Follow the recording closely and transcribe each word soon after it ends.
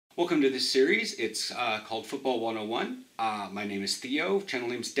Welcome to this series. It's called Football 101. My name is Theo, channel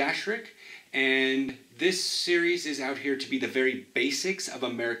name's Dashric, and this series is out here to be the very basics of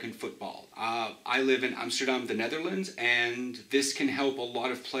American football. I live in Amsterdam, the Netherlands, and this can help a lot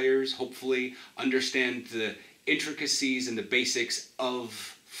of players hopefully understand the intricacies and the basics of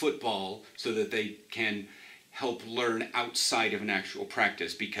football so that they can help learn outside of an actual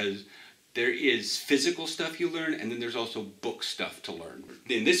practice, because there is physical stuff you learn, and then there's also book stuff to learn.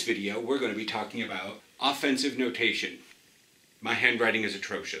 In this video, we're going to be talking about offensive notation. My handwriting is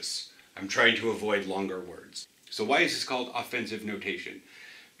atrocious. I'm trying to avoid longer words. So why is this called offensive notation?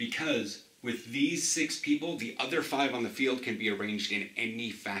 Because with these 6 people, the other 5 on the field can be arranged in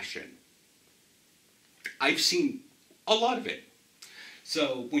any fashion. I've seen a lot of it.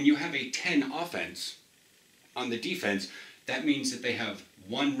 So when you have a 10 offense on the defense, that means that they have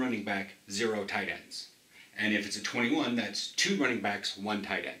 1 running back, 0 tight ends. And if it's a 21, that's 2 running backs, 1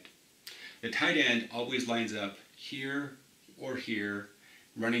 tight end. The tight end always lines up here or here.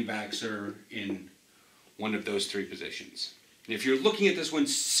 Running backs are in one of those 3 positions. And if you're looking at this one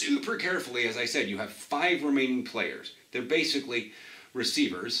super carefully, as I said, you have 5 remaining players. They're basically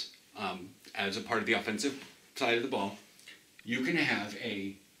receivers as a part of the offensive side of the ball. You can have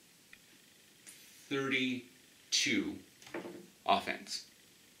a 32 offense.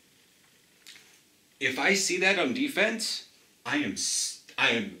 If I see that on defense,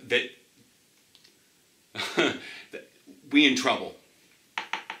 we in trouble,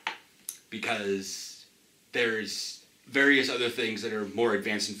 because there's various other things that are more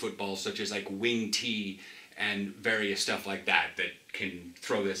advanced in football, such as like wing T and various stuff like that can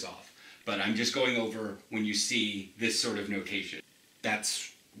throw this off. But I'm just going over when you see this sort of notation.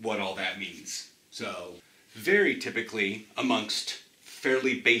 That's what all that means. So very typically amongst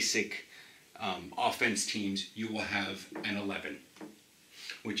fairly basic offense teams, you will have an 11,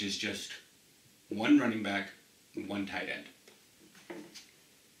 which is just 1 running back, 1 tight end.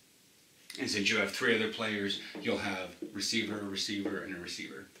 And since you have 3 other players, you'll have receiver, a receiver, and a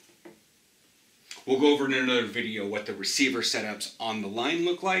receiver. We'll go over in another video what the receiver setups on the line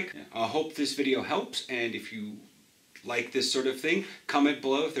look like. I hope this video helps, and if you like this sort of thing, comment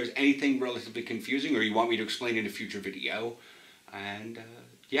below if there's anything relatively confusing or you want me to explain in a future video. And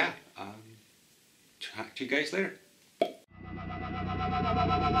yeah, talk to you guys later.